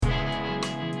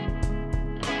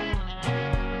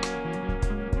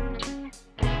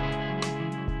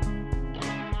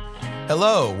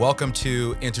Hello, welcome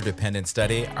to Interdependent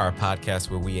Study, our podcast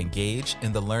where we engage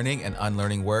in the learning and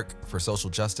unlearning work for social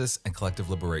justice and collective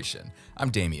liberation. I'm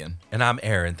Damien. And I'm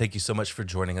Aaron. Thank you so much for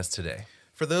joining us today.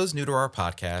 For those new to our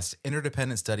podcast,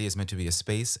 Interdependent Study is meant to be a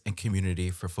space and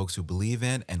community for folks who believe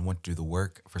in and want to do the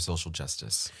work for social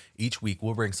justice. Each week,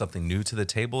 we'll bring something new to the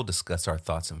table, discuss our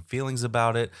thoughts and feelings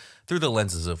about it through the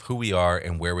lenses of who we are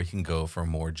and where we can go for a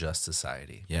more just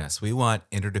society. Yes, we want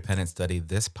Interdependent Study,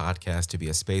 this podcast, to be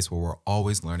a space where we're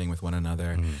always learning with one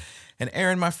another. And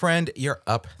Aaron, my friend, you're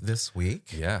up this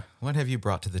week. Yeah. What have you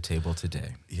brought to the table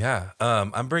today? Yeah.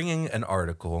 I'm bringing an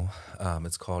article.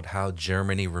 It's called How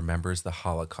Germany Remembers the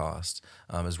Holocaust.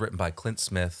 It was written by Clint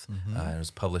Smith. It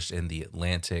was published in The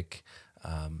Atlantic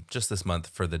just this month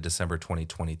for the December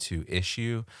 2022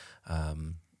 issue.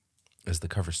 Is the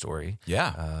cover story.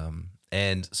 Yeah.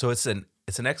 And so it's an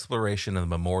exploration of the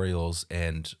memorials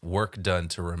and work done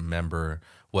to remember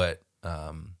what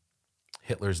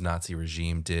Hitler's Nazi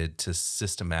regime did to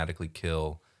systematically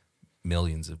kill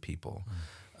millions of people.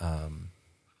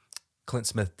 Clint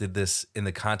Smith did this in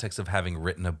the context of having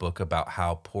written a book about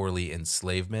how poorly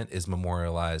enslavement is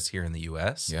memorialized here in the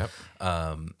U.S. Yep.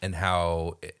 And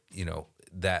how,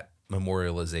 that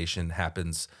memorialization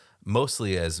happens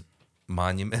mostly as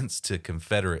monuments to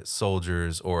Confederate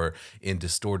soldiers or in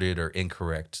distorted or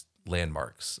incorrect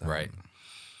landmarks. Right.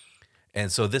 And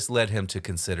so this led him to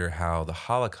consider how the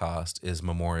Holocaust is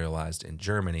memorialized in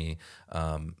Germany,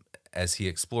 as he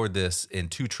explored this in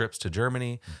 2 trips to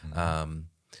Germany, and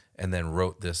then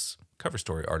wrote this cover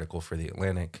story article for The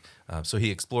Atlantic. So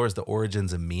he explores the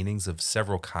origins and meanings of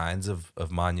several kinds of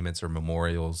monuments or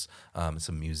memorials,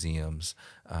 some museums.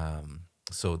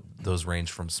 So those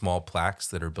range from small plaques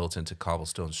that are built into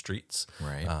cobblestone streets,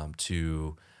 Right.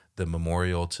 To the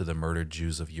memorial to the murdered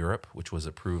Jews of Europe, which was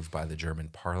approved by the German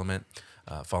parliament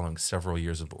following several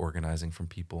years of organizing from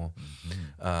people.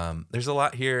 There's a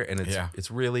lot here, and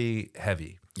it's really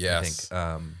heavy. Yes.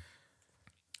 I think,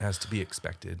 as to be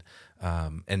expected.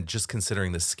 And just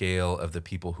considering the scale of the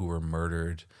people who were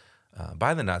murdered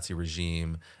by the Nazi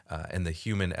regime and the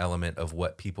human element of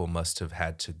what people must have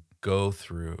had to go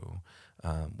through,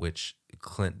 which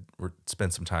Clint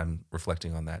spent some time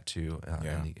reflecting on that too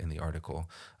in the article.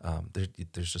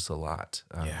 There's just a lot.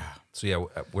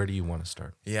 So where do you want to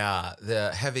start? Yeah,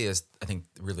 the heavy is, I think,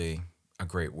 really a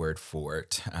great word for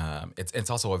it. It's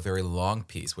also a very long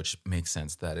piece, which makes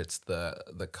sense that it's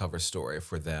the cover story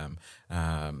for them.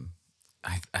 I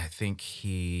think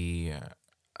he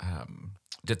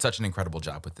did such an incredible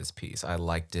job with this piece. I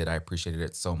liked it. I appreciated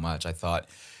it so much. I thought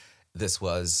this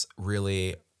was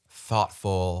really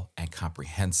thoughtful and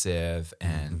comprehensive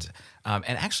and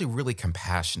actually really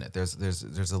compassionate.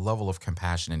 There's a level of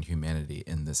compassion and humanity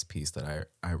in this piece that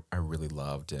I really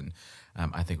loved, and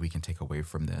I think we can take away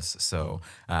from this. So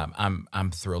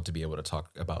I'm thrilled to be able to talk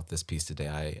about this piece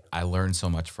today. I learned so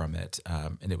much from it,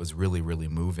 and it was really, really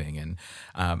moving. And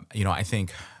I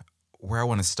think where I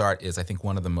want to start is I think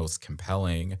one of the most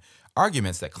compelling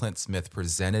arguments that Clint Smith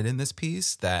presented in this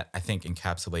piece that I think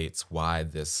encapsulates why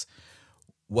this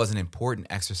was an important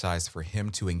exercise for him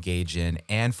to engage in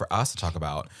and for us to talk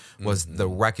about was the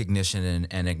recognition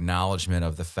and acknowledgement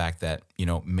of the fact that,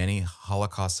 many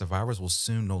Holocaust survivors will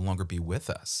soon no longer be with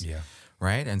us. Yeah.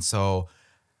 Right? And so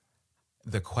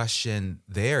the question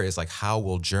there is how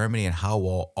will Germany and how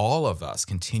will all of us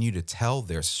continue to tell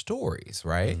their stories,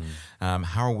 right?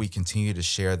 How will we continue to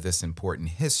share this important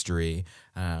history,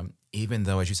 even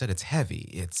though, as you said, it's heavy.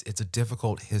 It's a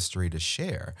difficult history to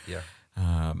share. Yeah.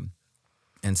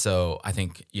 And so I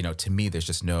think, to me, there's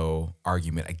just no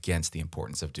argument against the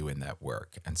importance of doing that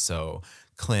work. And so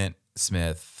Clint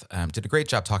Smith did a great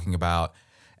job talking about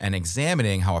and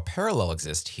examining how a parallel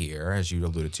exists here, as you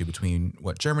alluded to, between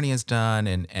what Germany has done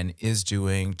and is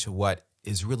doing to what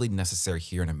is really necessary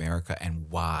here in America and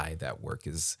why that work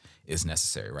is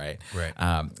necessary, right? Right.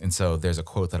 And so there's a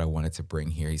quote that I wanted to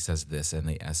bring here. He says this in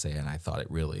the essay, and I thought it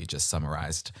really just summed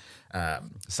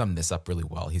this up really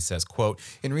well. He says, quote,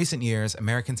 "In recent years,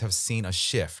 Americans have seen a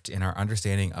shift in our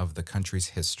understanding of the country's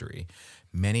history.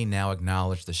 Many now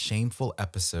acknowledge the shameful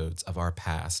episodes of our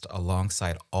past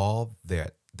alongside all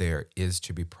that there is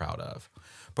to be proud of.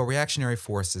 But reactionary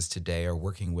forces today are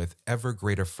working with ever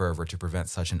greater fervor to prevent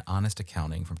such an honest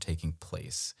accounting from taking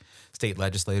place. State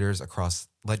legislatures across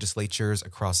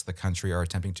the country are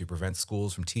attempting to prevent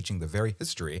schools from teaching the very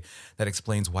history that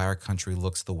explains why our country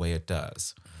looks the way it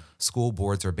does. School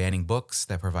boards are banning books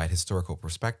that provide historical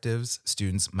perspectives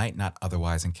students might not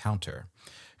otherwise encounter.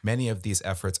 Many of these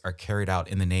efforts are carried out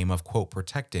in the name of, quote,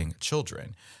 protecting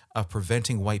children, of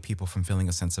preventing white people from feeling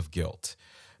a sense of guilt.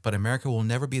 but America will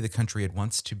never be the country it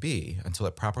wants to be until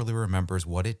it properly remembers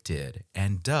what it did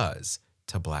and does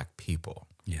to Black people.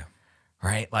 Yeah.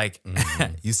 Right? Like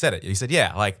you said it. You said,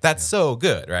 yeah, like that's so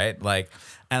good, right? Like,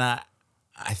 and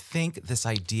I think this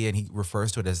idea, and he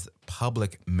refers to it as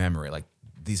public memory, like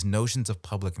these notions of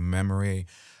public memory,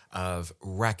 of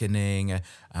reckoning,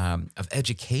 of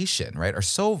education, right, are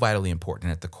so vitally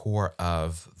important at the core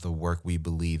of the work we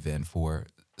believe in for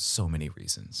so many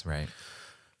reasons, right?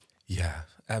 Yeah,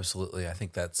 absolutely. I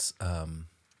think that's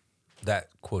that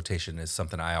quotation is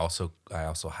something I also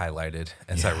highlighted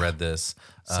as I read this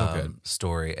So good.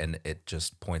 story, and it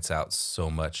just points out so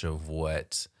much of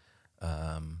what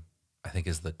I think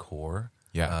is the core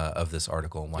of this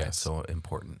article and why it's so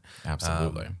important.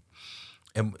 Absolutely.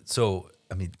 And so,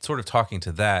 I mean, sort of talking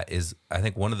to that is, I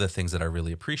think one of the things that I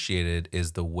really appreciated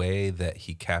is the way that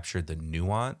he captured the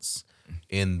nuance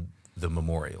in the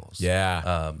memorials.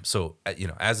 Yeah. So, you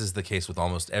know, as is the case with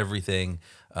almost everything,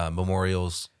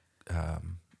 memorials,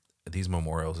 these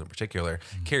memorials in particular,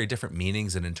 carry different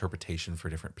meanings and interpretation for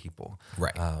different people.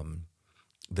 Right.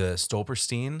 The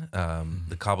Stolperstein,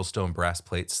 the cobblestone brass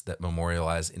plates that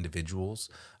memorialize individuals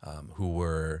who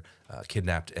were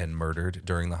kidnapped and murdered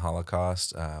during the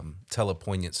Holocaust, tell a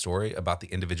poignant story about the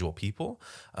individual people.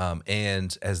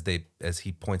 And as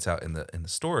he points out in the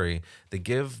story, they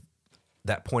give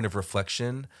that point of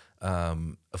reflection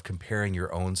of comparing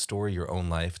your own story, your own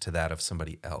life, to that of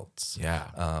somebody else.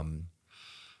 Yeah.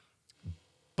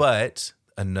 But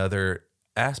another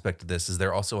aspect of this is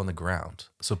they're also on the ground.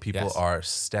 So people are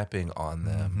stepping on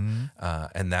them.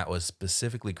 And that was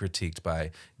specifically critiqued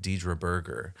by Deidre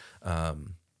Berger,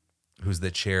 who's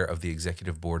the chair of the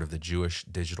executive board of the Jewish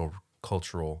Digital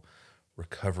Cultural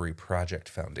Recovery Project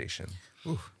Foundation.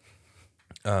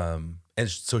 And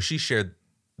so she shared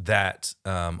that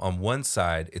on one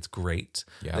side, it's great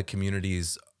that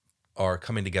communities are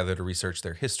coming together to research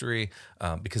their history,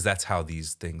 because that's how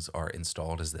these things are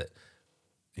installed, is that,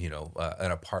 you know,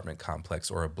 an apartment complex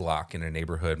or a block in a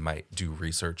neighborhood might do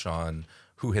research on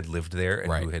who had lived there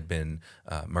and who had been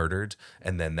murdered.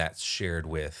 And then that's shared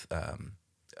with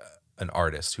an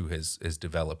artist who is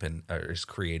developing or is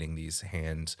creating these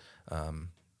hand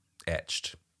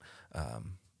etched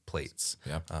plates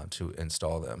to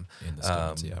install them In the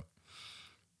stones,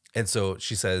 And so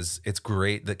she says it's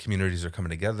great that communities are coming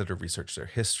together to research their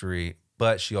history,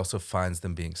 but she also finds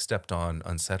them being stepped on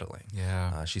unsettling.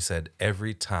 Yeah. She said,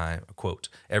 every time, quote,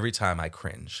 every time I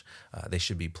cringe, they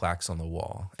should be plaques on the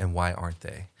wall. And why aren't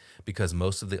they? Because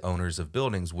most of the owners of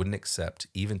buildings wouldn't accept,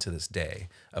 even to this day,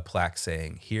 a plaque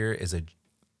saying, here is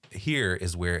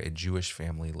where a Jewish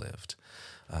family lived.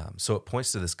 So it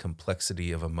points to this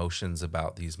complexity of emotions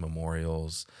about these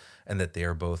memorials, and that they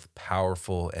are both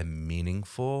powerful and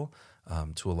meaningful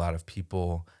to a lot of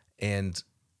people, and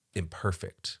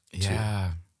imperfect too.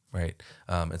 Yeah. Right.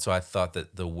 And so I thought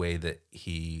that the way that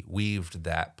he weaved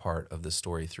that part of the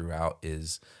story throughout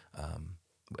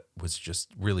was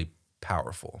just really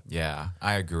powerful. Yeah,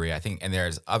 I agree. I think, and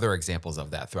there's other examples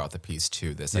of that throughout the piece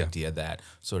too. This idea that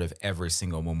sort of every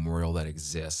single memorial that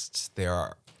exists,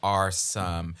 there is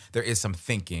some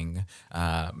thinking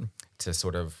to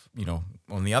sort of, you know,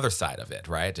 on the other side of it,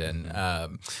 right?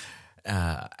 And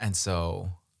so,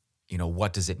 you know,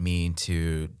 what does it mean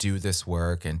to do this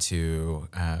work and to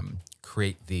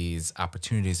create these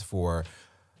opportunities for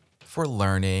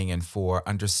learning and for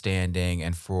understanding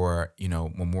and for, you know,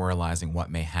 memorializing what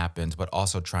may happen, but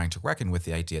also trying to reckon with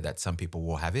the idea that some people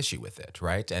will have issue with it,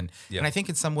 right? And I think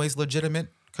in some ways legitimate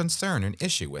concern and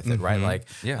issue with it, right? Like,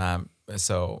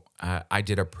 so I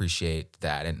did appreciate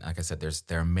that. And like I said,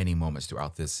 there are many moments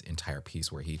throughout this entire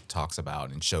piece where he talks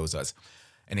about and shows us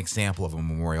an example of a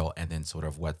memorial, and then sort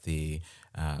of what the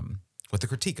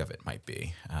critique of it might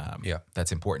be.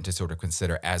 That's important to sort of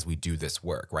consider as we do this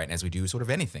work, right? And as we do sort of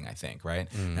anything, I think, right?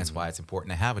 And that's why it's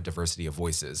important to have a diversity of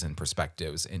voices and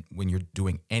perspectives, and when you're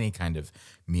doing any kind of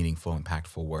meaningful,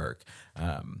 impactful work,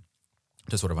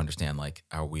 to sort of understand, like,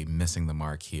 are we missing the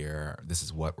mark here? This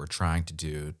is what we're trying to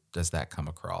do. Does that come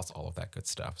across? All of that good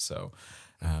stuff. So,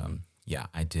 yeah,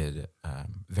 I did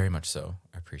very much so.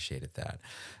 I appreciated that.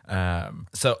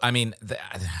 So, I mean,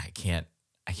 I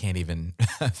can't even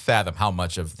fathom how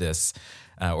much of this,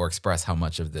 or express how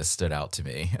much of this stood out to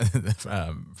me,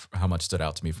 how much stood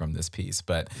out to me from this piece.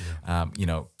 But, you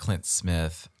know, Clint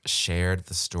Smith shared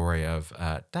the story of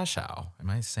Dachau. Am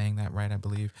I saying that right? I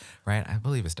believe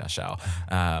it's Dachau.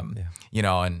 You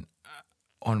know, and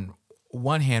on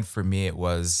one hand, for me, it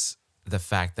was the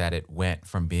fact that it went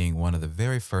from being one of the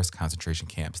very first concentration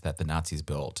camps that the Nazis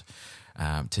built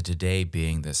to today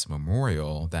being this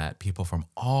memorial that people from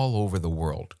all over the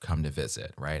world come to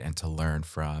visit, right, and to learn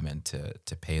from and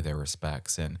to pay their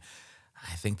respects. And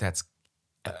I think that's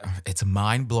it's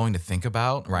mind blowing to think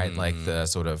about, right? Like the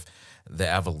sort of the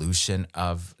evolution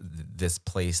of this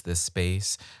place, this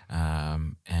space,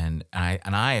 and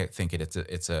I think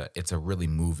it's a really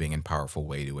moving and powerful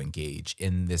way to engage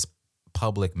in this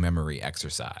public memory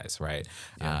exercise, right?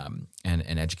 And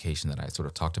education that I sort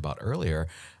of talked about earlier.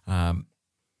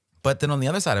 But then on the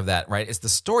other side of that, right, it's the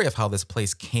story of how this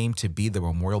place came to be the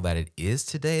memorial that it is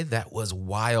today that was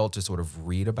wild to sort of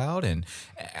read about. And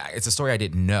it's a story I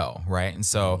didn't know, right? And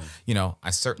so, I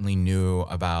certainly knew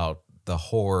about the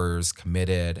horrors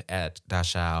committed at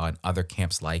Dachau and other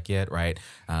camps like it, right?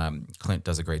 Clint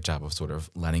does a great job of sort of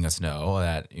letting us know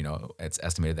that, it's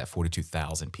estimated that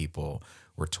 42,000 people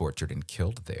were tortured and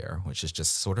killed there, which is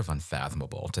just sort of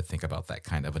unfathomable to think about that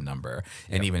kind of a number.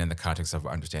 And even in the context of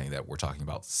understanding that we're talking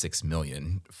about 6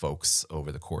 million folks over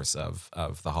the course of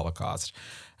the Holocaust.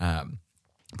 But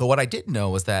what I did know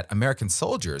was that American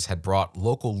soldiers had brought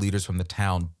local leaders from the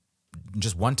town,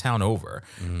 just one town over,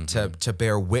 to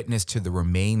bear witness to the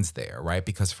remains there, right?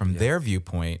 Because from their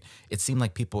viewpoint, it seemed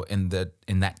like people in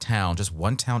that town, just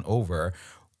one town over,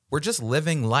 were just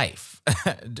living life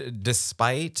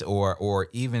despite or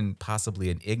even possibly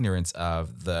in ignorance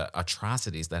of the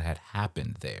atrocities that had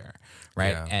happened there,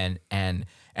 right? Yeah.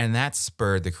 And that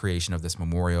spurred the creation of this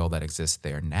memorial that exists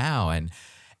there now. And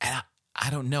I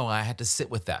don't know, I had to sit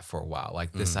with that for a while,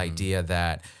 like this idea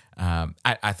that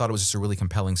I thought it was just a really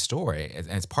compelling story. And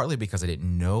it's partly because I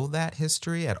didn't know that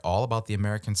history at all about the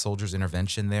American soldiers'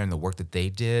 intervention there and the work that they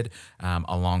did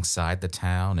alongside the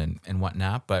town and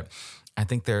whatnot. But I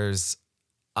think there's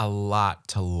a lot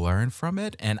to learn from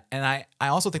it. And I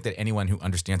also think that anyone who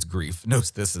understands grief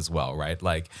knows this as well, right?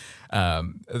 Like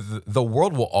the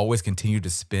world will always continue to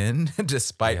spin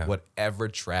despite whatever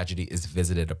tragedy is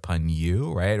visited upon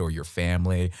you, right? Or your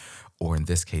family, or in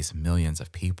this case, millions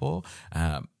of people.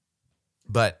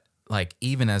 But like,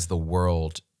 even as the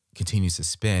world continues to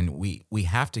spin, we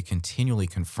have to continually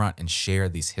confront and share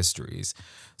these histories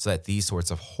so that these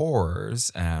sorts of horrors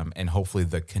and hopefully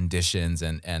the conditions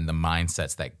and the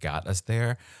mindsets that got us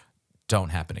there don't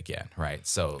happen again, right?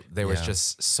 So there was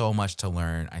just so much to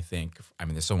learn, I think. I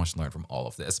mean, there's so much to learn from all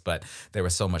of this, but there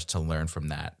was so much to learn from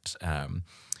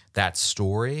that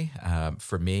story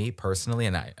for me personally,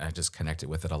 and I just connected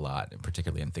with it a lot, and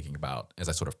particularly in thinking about, as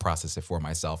I sort of process it for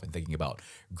myself and thinking about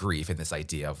grief and this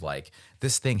idea of like,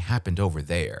 this thing happened over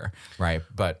there, right?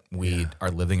 But we are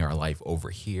living our life over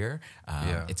here.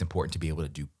 It's important to be able to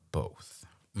do both.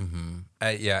 And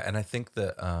I think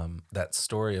that that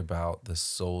story about the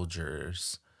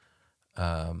soldiers,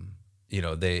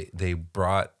 they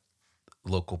brought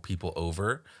local people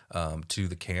over to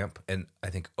the camp, and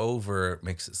I think over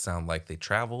makes it sound like they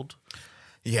traveled.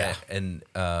 And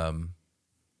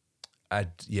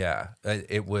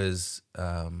it was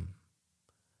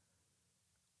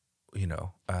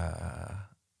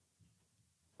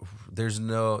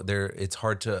it's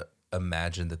hard to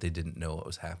imagine that they didn't know what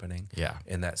was happening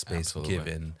in that space. Absolutely.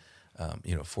 Given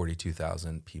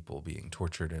 42,000 people being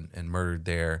tortured and murdered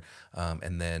there,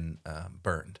 and then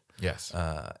burned. Yes.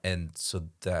 And so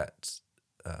that's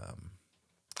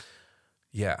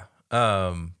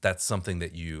that's something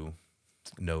that you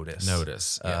notice,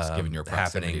 yes, given your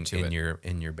proximity happening to it.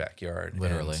 in your backyard,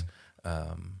 Literally.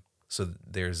 And, so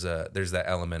there's that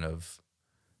element of,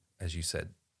 as you said,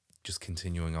 just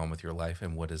continuing on with your life,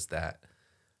 and what is that?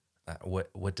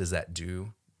 What does that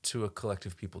do to a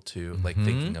collective people too? Like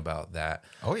thinking about that.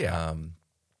 Oh yeah.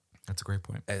 That's a great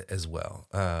point. As well.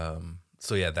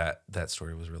 So yeah, that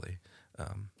story was really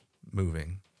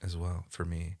moving as well for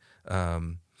me.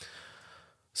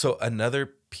 So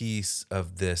another piece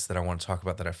of this that I want to talk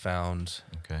about that I found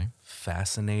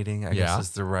fascinating, I guess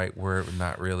is the right word, but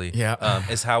not really,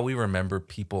 is how we remember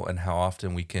people and how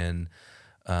often we can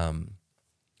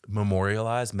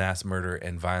memorialize mass murder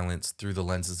and violence through the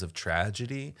lenses of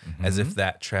tragedy, as if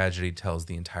that tragedy tells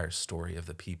the entire story of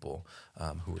the people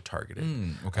who were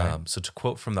targeted. So to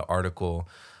quote from the article,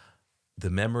 the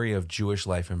memory of Jewish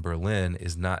life in Berlin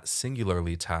is not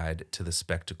singularly tied to the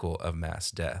spectacle of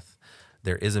mass death.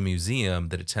 There is a museum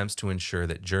that attempts to ensure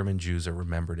that German Jews are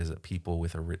remembered as a people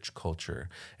with a rich culture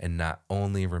and not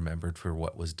only remembered for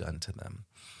what was done to them.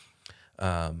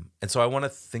 And so I want to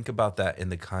think about that in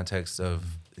the context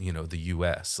of, the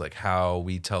U.S., like how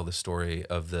we tell the story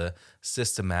of the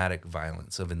systematic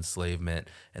violence of enslavement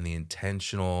and the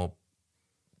intentional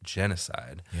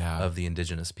genocide Yeah. of the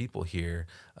indigenous people here.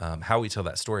 How we tell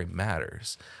that story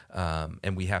matters.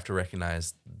 And we have to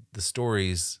recognize the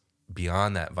stories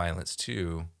beyond that violence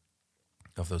too,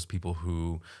 of those people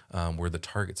who were the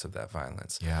targets of that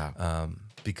violence. Yeah.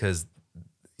 Because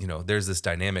there's this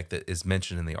dynamic that is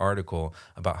mentioned in the article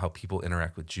about how people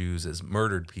interact with Jews as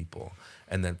murdered people,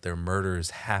 and that their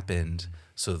murders happened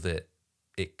so that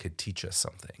it could teach us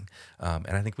something.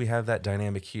 And I think we have that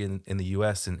dynamic here in the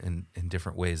U.S. in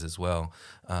different ways as well.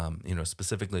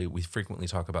 Specifically, we frequently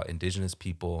talk about indigenous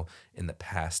people in the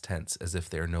past tense as if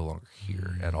they're no longer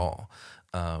here at all.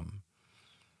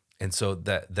 And so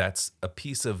that's a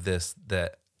piece of this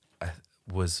that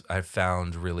I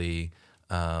found really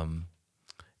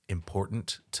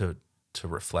important to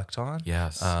reflect on.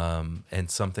 Yes. And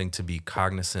something to be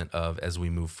cognizant of as we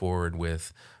move forward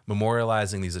with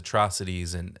memorializing these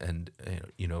atrocities and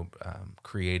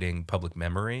creating public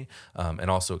memory,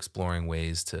 and also exploring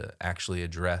ways to actually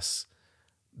address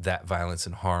that violence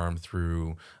and harm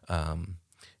through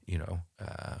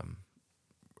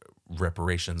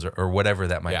reparations or whatever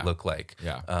that might look like.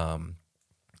 Yeah.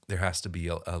 There has to be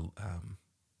a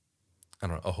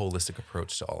holistic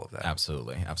approach to all of that.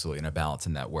 Absolutely. And a balance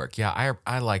in that work. Yeah,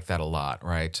 I like that a lot,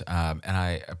 right? And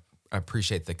I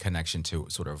appreciate the connection to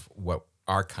sort of what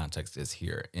our context is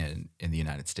here in the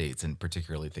United States, and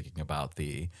particularly thinking about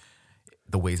the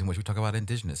ways in which we talk about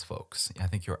indigenous folks. I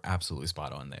think you're absolutely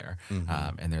spot on there.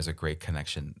 And there's a great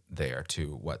connection there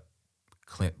to what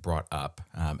Clint brought up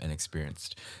and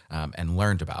experienced and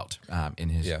learned about in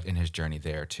his journey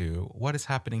there to what is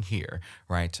happening here,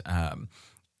 right?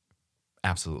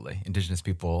 Absolutely, indigenous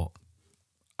people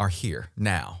are here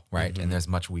now, right? And there's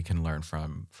much we can learn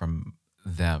from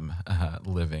them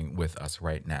living with us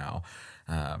right now,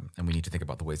 and we need to think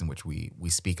about the ways in which we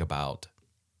speak about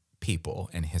people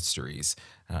and histories,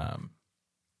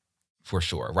 for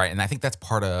sure, right? And I think that's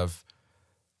part of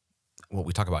what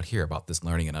we talk about here about this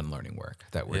learning and unlearning work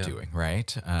that we're doing,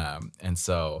 right? And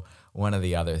so one of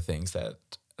the other things that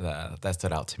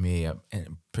stood out to me, and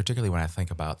particularly when I think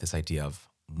about this idea of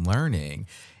learning,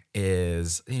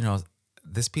 is,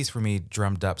 this piece for me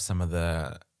drummed up some of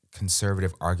the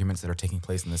conservative arguments that are taking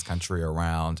place in this country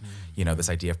around, this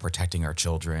idea of protecting our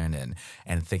children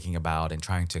and thinking about and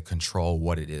trying to control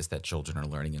what it is that children are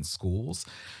learning in schools,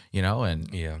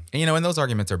 and those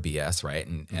arguments are BS, right?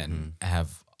 And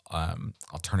have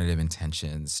alternative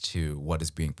intentions to what is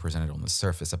being presented on the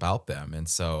surface about them. And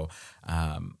so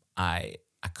I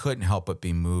couldn't help but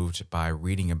be moved by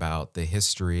reading about the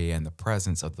history and the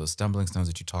presence of those stumbling stones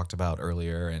that you talked about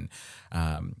earlier, and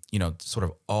sort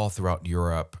of all throughout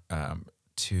Europe,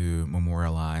 to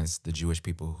memorialize the Jewish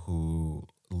people who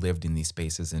lived in these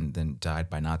spaces and then died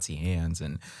by Nazi hands.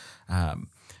 And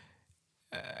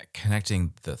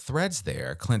connecting the threads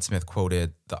there, Clint Smith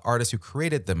quoted the artist who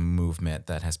created the movement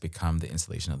that has become the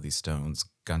installation of these stones,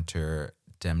 Gunter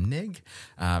Demnig.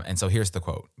 And so here's the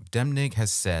quote. Demnig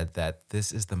has said that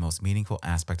this is the most meaningful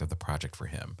aspect of the project for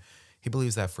him. He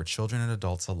believes that for children and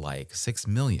adults alike, 6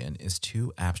 million is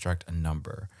too abstract a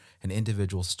number, and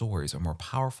individual stories are more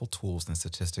powerful tools than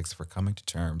statistics for coming to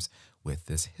terms with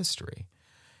this history.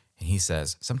 And he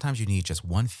says, sometimes you need just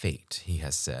one fate, he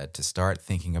has said, to start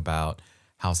thinking about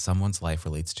how someone's life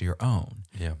relates to your own.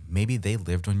 Yeah. Maybe they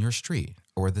lived on your street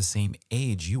or the same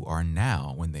age you are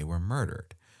now when they were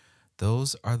murdered.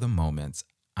 Those are the moments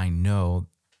I know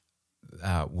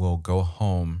will go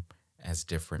home as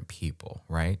different people,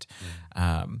 right?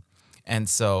 And he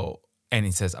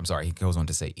says, he goes on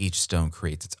to say, each stone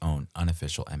creates its own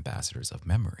unofficial ambassadors of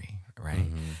memory, right?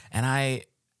 And I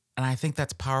think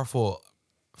that's powerful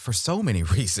for so many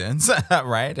reasons,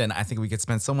 right? And I think we could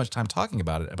spend so much time talking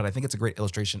about it, but I think it's a great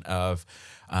illustration of,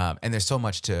 and there's so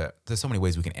many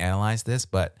ways we can analyze this,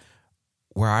 but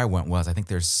where I went was, I think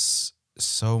there's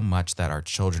so much that our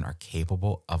children are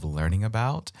capable of learning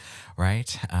about,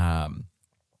 right?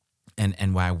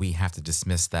 And why we have to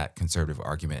dismiss that conservative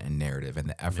argument and narrative and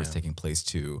the efforts taking place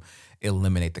to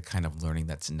eliminate the kind of learning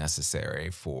that's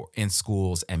necessary in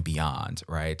schools and beyond,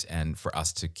 right? And for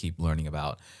us to keep learning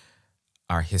about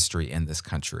our history in this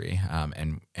country,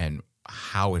 and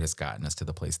how it has gotten us to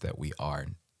the place that we are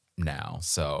now.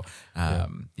 So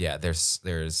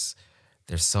there's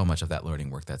so much of that learning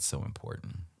work that's so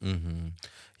important.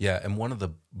 Yeah, and one of the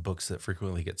books that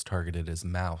frequently gets targeted is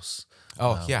Maus.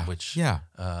 Which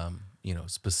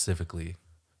specifically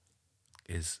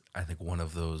is, I think, one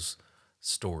of those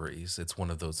stories. It's one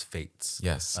of those fates.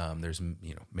 Yes. There's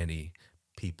many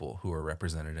people who are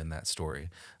represented in that story.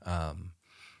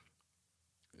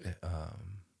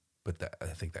 but I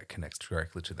think that connects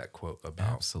directly to that quote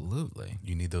about Absolutely.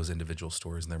 you need those individual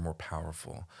stories, and they're more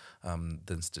powerful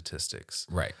than statistics.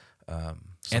 Right.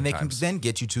 And they can Sometimes. then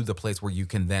get you to the place where you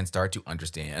can then start to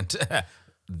understand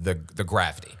the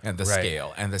gravity and the Right.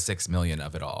 scale and the 6 million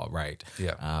of it all, right?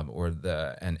 Yeah. Or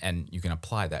and you can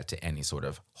apply that to any sort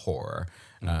of horror,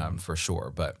 for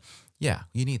sure. But yeah,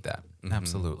 you need that.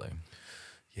 Absolutely.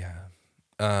 Yeah.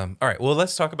 All right. Well,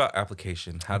 let's talk about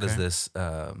application. How does Okay. this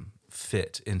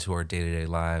fit into our day-to-day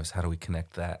lives? How do we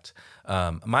connect that?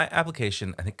 My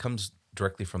application, I think, comes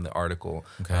directly from the article.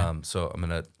 Okay. So I'm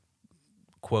going to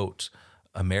quote,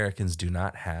 Americans do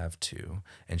not have to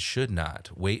and should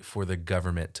not wait for the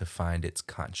government to find its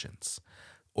conscience.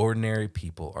 Ordinary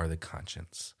people are the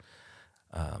conscience.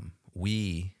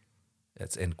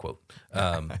 That's end quote.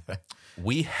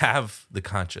 We have the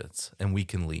conscience and we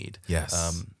can lead.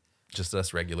 Yes. Just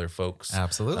us regular folks.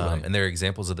 Absolutely. And there are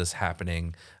examples of this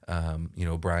happening.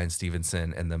 Brian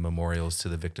Stevenson and the memorials to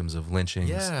the victims of lynchings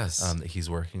Yes. that he's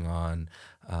working on.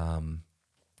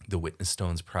 The Witness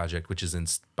Stones Project, which is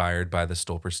inspired by the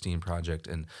Stolperstein Project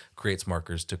and creates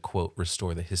markers to, quote,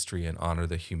 restore the history and honor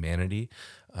the humanity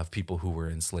of people who were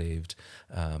enslaved.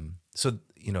 So,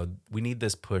 we need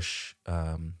this push,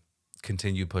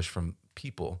 continued push from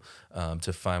people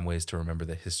to find ways to remember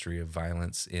the history of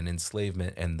violence in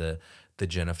enslavement and the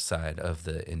genocide of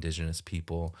the indigenous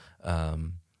people,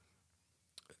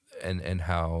 and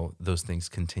how those things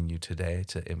continue today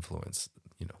to influence,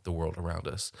 the world around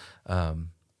us.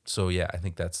 So yeah, I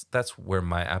think that's where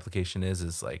my application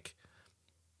is like,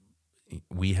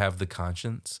 we have the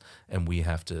conscience and we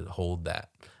have to hold that.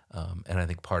 And I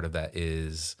think part of that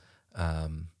is,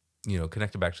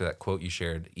 connected back to that quote you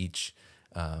shared, each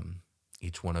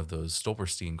one of those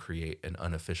Stolperstein create an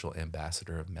unofficial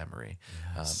ambassador of memory.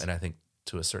 Yes. And I think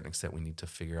to a certain extent, we need to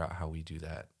figure out how we do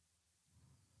that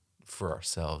for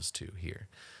ourselves too here.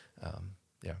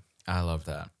 Yeah. I love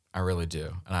that. I really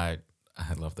do. And I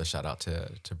love the shout out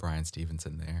to Brian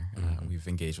Stevenson there. We've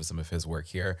engaged with some of his work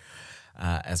here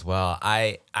as well.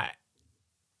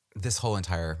 This whole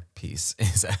entire piece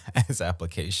is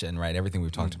application, right? Everything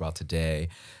we've talked about today.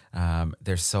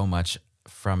 There's so much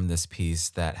from this piece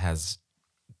that has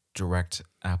direct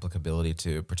applicability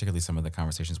to particularly some of the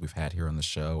conversations we've had here on the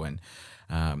show,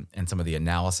 and some of the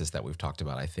analysis that we've talked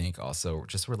about. I think also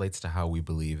just relates to how we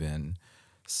believe in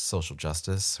social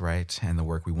justice, right? And the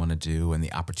work we want to do and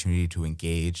the opportunity to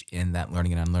engage in that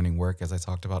learning and unlearning work, as I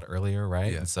talked about earlier,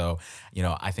 right? Yeah. And so,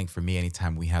 I think for me,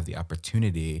 anytime we have the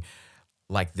opportunity,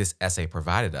 like this essay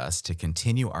provided us, to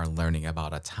continue our learning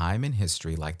about a time in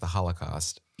history like the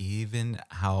Holocaust, even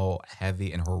how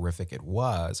heavy and horrific it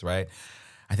was, right?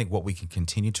 I think what we can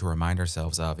continue to remind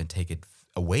ourselves of and take it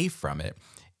away from it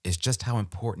is just how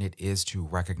important it is to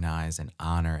recognize and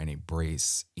honor and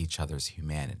embrace each other's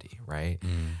humanity, right?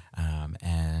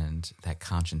 And that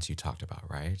conscience you talked about,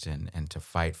 right? And to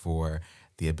fight for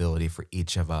the ability for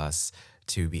each of us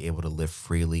to be able to live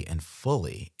freely and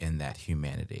fully in that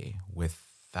humanity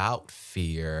without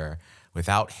fear,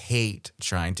 without hate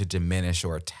trying to diminish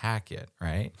or attack it,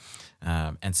 right?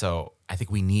 And so I think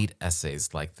we need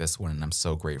essays like this one, and I'm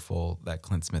so grateful that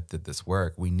Clint Smith did this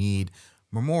work. We need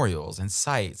memorials and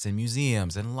sites and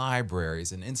museums and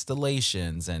libraries and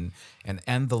installations and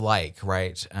the like,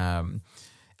 right?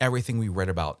 Everything we read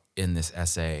about in this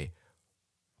essay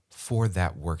for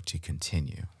that work to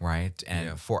continue, right?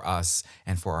 And for us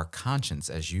and for our conscience,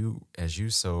 as you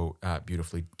so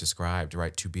beautifully described,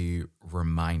 right, to be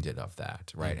reminded of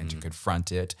that, right, and to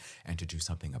confront it and to do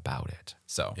something about it.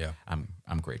 So Yeah.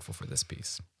 I'm grateful for this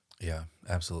piece. Yeah,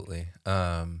 absolutely.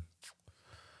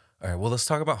 All right, well, let's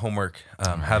talk about homework.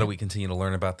 How do we continue to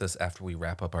learn about this after we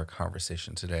wrap up our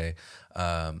conversation today?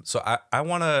 So I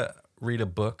want to read a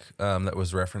book that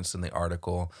was referenced in the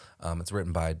article. It's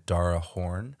written by Dara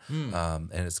Horn,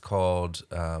 and it's called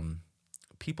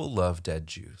People Love Dead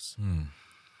Jews.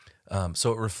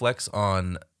 So it reflects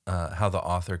on how the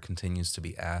author continues to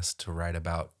be asked to write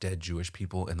about dead Jewish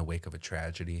people in the wake of a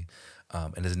tragedy,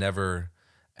 and is never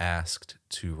asked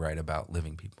to write about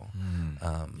living people.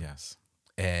 Yes.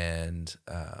 And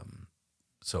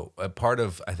so a part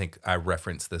of, I think I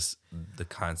referenced the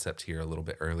concept here a little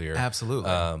bit earlier. Absolutely.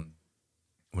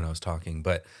 When I was talking,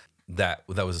 but that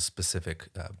was a specific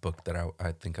book that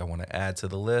I think I want to add to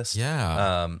the list.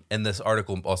 Yeah. And this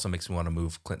article also makes me want to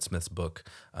move Clint Smith's book,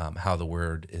 How the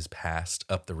Word is Passed,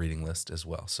 up the reading list as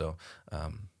well. So,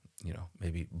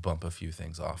 maybe bump a few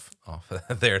things off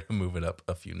there to move it up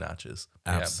a few notches.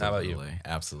 Absolutely. Yeah, how about you?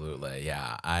 Absolutely.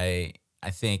 Yeah. I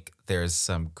think there's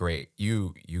some great,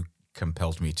 you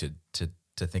compelled me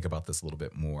to to think about this a little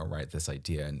bit more, right? This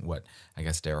idea and what I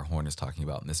guess Dara Horn is talking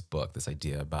about in this book, this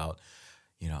idea about,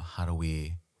 how do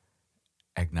we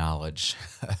acknowledge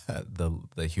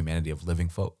the humanity of living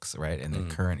folks, right, and their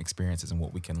current experiences and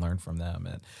what we can learn from them.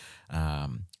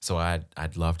 And so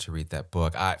I'd love to read that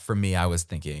book. For me, I was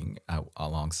thinking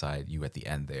alongside you at the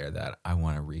end there that I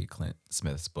want to read Clint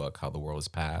Smith's book, How the World Is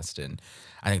Past, and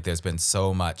I think there's been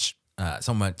so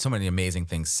many amazing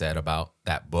things said about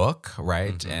that book,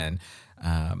 right? And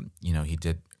he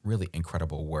did really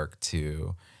incredible work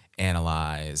to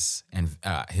analyze and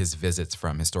his visits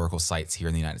from historical sites here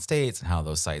in the United States and how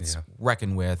those sites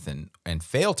reckon with and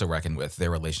fail to reckon with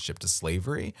their relationship to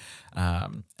slavery.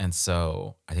 And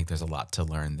so I think there's a lot to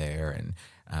learn there. And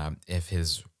if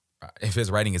his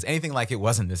writing is anything like it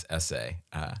was in this essay,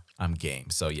 I'm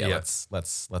game. So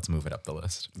let's move it up the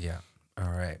list. Yeah. All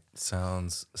right.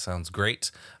 Sounds great.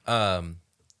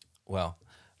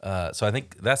 So I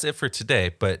think that's it for today.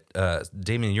 But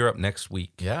Damien, you're up next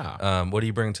week. Yeah. What are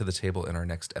you bringing to the table in our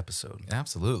next episode?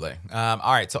 Absolutely. All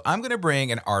right. So I'm going to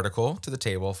bring an article to the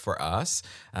table for us.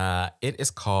 It is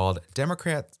called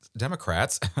Democrats,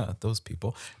 those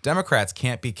people, Democrats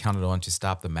can't be counted on to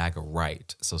stop the MAGA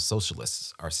right, so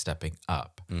socialists are stepping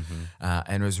up.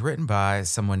 And it was written by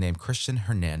someone named Christian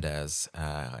Hernandez,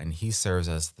 and he serves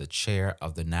as the chair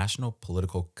of the National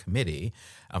Political Committee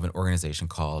of an organization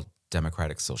called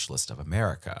Democratic Socialist of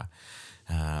America.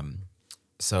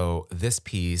 So this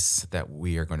piece that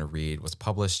we are going to read was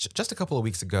published just a couple of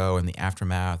weeks ago in the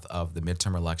aftermath of the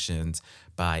midterm elections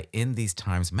by In These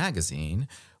Times magazine,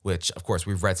 which, of course,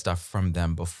 we've read stuff from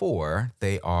them before.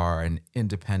 They are an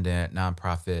independent,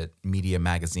 nonprofit media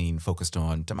magazine focused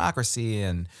on democracy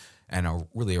and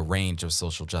really a range of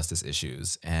social justice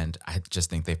issues. And I just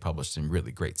think they've published some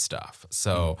really great stuff.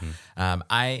 So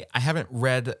I haven't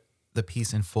read the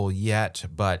piece in full yet,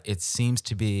 but it seems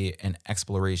to be an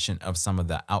exploration of some of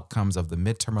the outcomes of the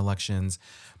midterm elections,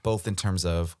 both in terms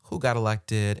of who got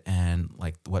elected and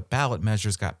like what ballot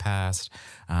measures got passed,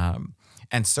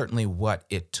 and certainly what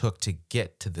it took to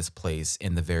get to this place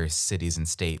in the various cities and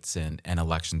states and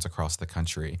elections across the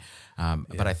country.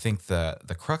 But I think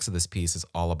the crux of this piece is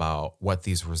all about what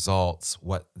these results,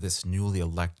 what this newly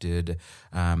elected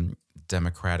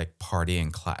Democratic Party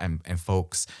and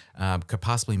folks could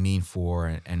possibly mean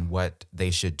for and what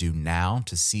they should do now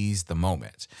to seize the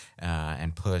moment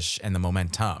and push and the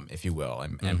momentum, if you will,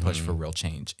 and push for real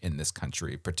change in this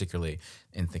country, particularly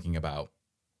in thinking about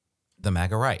the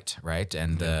MAGA right?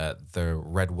 And the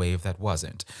red wave that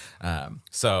wasn't.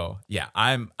 So yeah,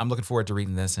 I'm looking forward to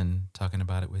reading this and talking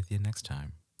about it with you next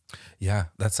time. Yeah,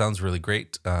 that sounds really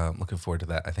great. Looking forward to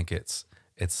that. I think it's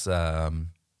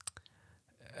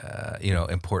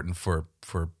important for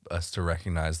us to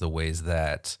recognize the ways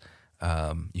that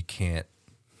you can't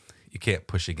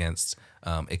push against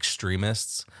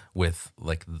extremists with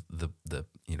like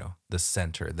the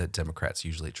center that Democrats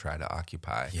usually try to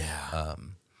occupy. Yeah.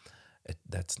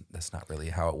 That's not really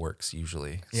how it works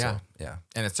usually. Yeah. So, yeah.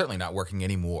 And it's certainly not working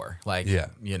anymore. Like,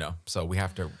 so we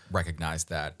have to recognize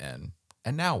that and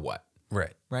now what?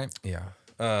 Right. Right. Yeah.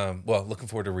 Well, looking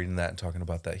forward to reading that and talking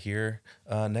about that here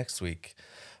next week.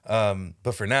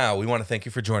 But for now, we want to thank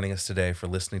you for joining us today, for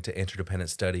listening to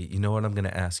Interdependent Study. You know what I'm going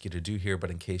to ask you to do here, but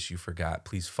in case you forgot,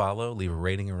 please follow, leave a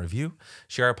rating and review,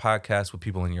 share our podcast with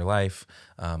people in your life,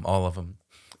 all of them.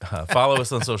 Follow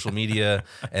us on social media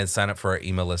and sign up for our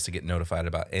email list to get notified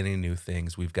about any new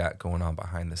things we've got going on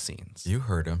behind the scenes. You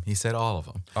heard him. He said all of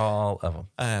them. All of them.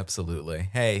 Absolutely.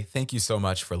 Hey, thank you so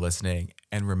much for listening.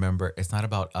 And remember, it's not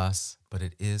about us, but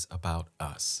it is about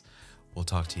us. We'll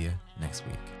talk to you next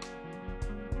week.